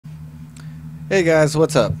Hey guys,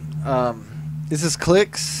 what's up? This is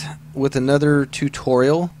Clicks with another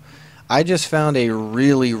tutorial. I just found a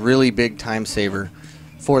really big time saver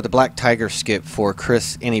for the Black Tiger skip for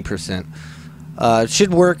Chris any percent. It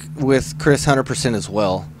should work with Chris 100% as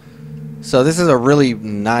well. So this is a really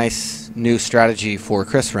nice new strategy for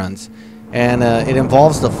Chris runs, and it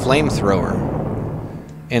involves the flamethrower,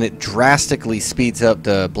 and it drastically speeds up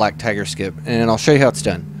the Black Tiger skip, and I'll show you how it's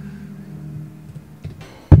done.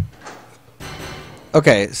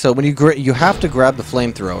 Okay, so when you have to grab the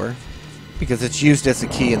flamethrower because it's used as a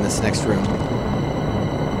key in this next room.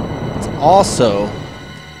 It's also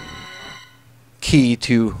key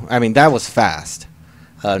to, I mean, that was fast.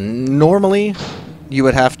 Normally, you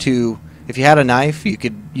would have to, if you had a knife, you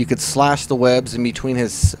could slash the webs in between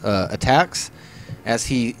his attacks as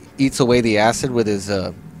he eats away the acid with his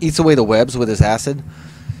eats away the webs with his acid.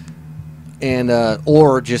 And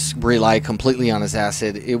or just rely completely on his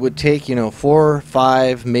acid. It would take, 4,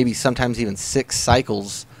 5, maybe sometimes even 6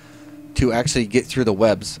 cycles to actually get through the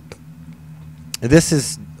webs. This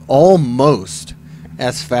is almost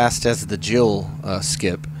as fast as the Jill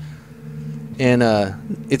skip, and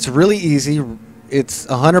it's really easy. It's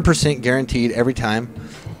 100% guaranteed every time.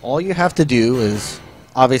 All you have to do is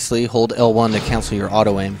obviously hold L1 to cancel your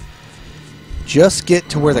auto aim. Just get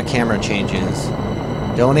to where the camera changes.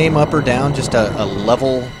 Don't aim up or down, just a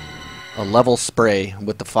level spray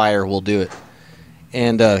with the fire will do it.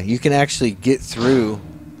 And you can actually get through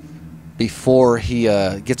before he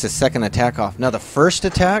gets his second attack off. Now the first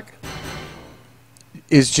attack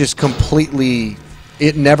is just completely,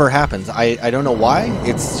 it never happens. I don't know why.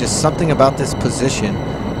 It's just something about this position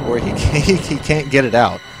where he can't get it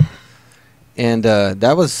out. And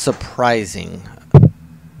that was surprising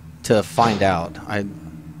to find out. I'm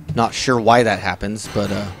not sure why that happens,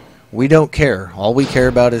 but we don't care. All we care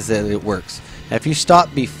about is that it works. Now, if you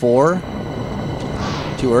stop before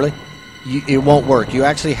too early, it won't work. You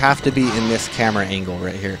actually have to be in this camera angle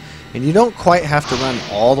right here, and you don't quite have to run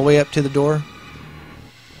all the way up to the door.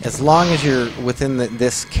 As long as you're within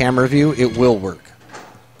this camera view, it will work.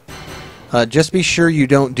 Just be sure you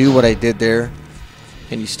don't do what I did there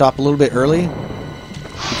and you stop a little bit early,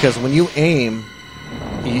 because when you aim,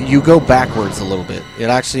 you go backwards a little bit. It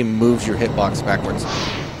actually moves your hitbox backwards.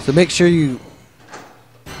 So make sure you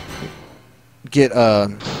get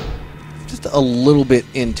just a little bit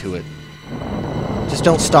into it. Just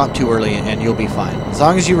don't stop too early and you'll be fine. As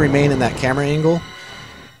long as you remain in that camera angle,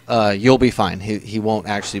 you'll be fine. He won't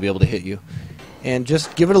actually be able to hit you. And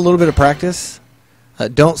just give it a little bit of practice.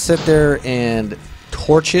 Don't sit there and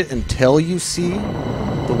torch it until you see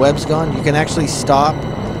the web's gone. You can actually stop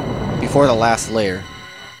before the last layer,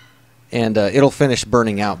 and it'll finish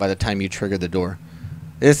burning out by the time you trigger the door.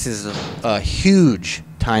 This is a huge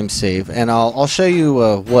time save, and I'll show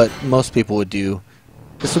you what most people would do.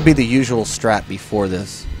 This would be the usual strat before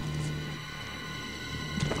this.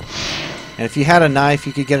 And if you had a knife,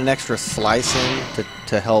 you could get an extra slice in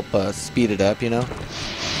to help speed it up,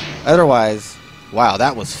 Otherwise, wow,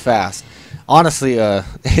 that was fast. Honestly,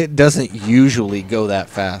 it doesn't usually go that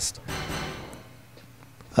fast.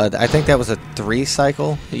 I think that was a 3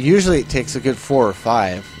 cycle. Usually it takes a good 4 or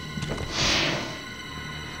 5.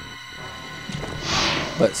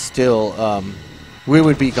 But still, we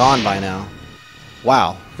would be gone by now.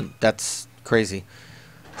 Wow, that's crazy.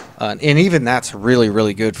 And even that's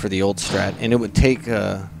really good for the old strat. And it would take,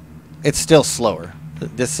 it's still slower.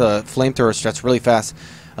 This flamethrower strat's really fast.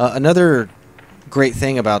 Another great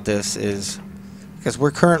thing about this is, because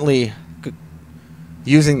we're currently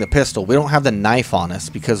using the pistol, we don't have the knife on us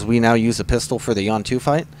because we now use a pistol for the Yon 2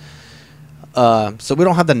 fight. So we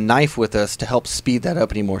don't have the knife with us to help speed that up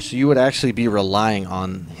anymore. So you would actually be relying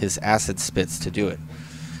on his acid spits to do it.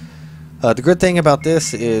 The good thing about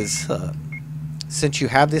this is, since you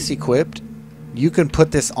have this equipped, you can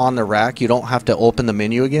put this on the rack. You don't have to open the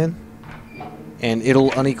menu again, and it'll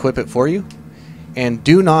unequip it for you. And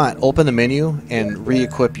do not open the menu and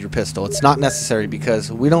re-equip your pistol. It's not necessary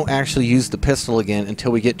because we don't actually use the pistol again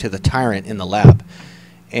until we get to the tyrant in the lab.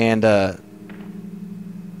 And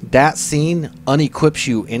that scene unequips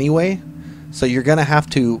you anyway, so you're going to have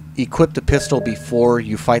to equip the pistol before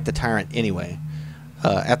you fight the tyrant anyway,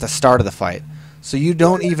 at the start of the fight. So you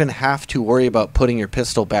don't even have to worry about putting your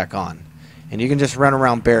pistol back on. And you can just run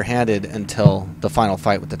around barehanded until the final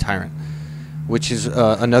fight with the tyrant, which is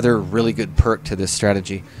another really good perk to this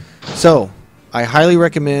strategy. So I highly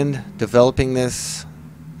recommend developing this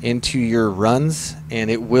into your runs, and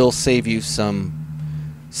it will save you it'll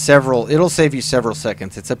save you several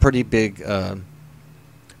seconds. It's a pretty big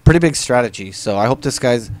strategy. So I hope this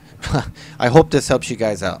helps you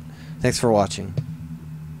guys out. Thanks for watching.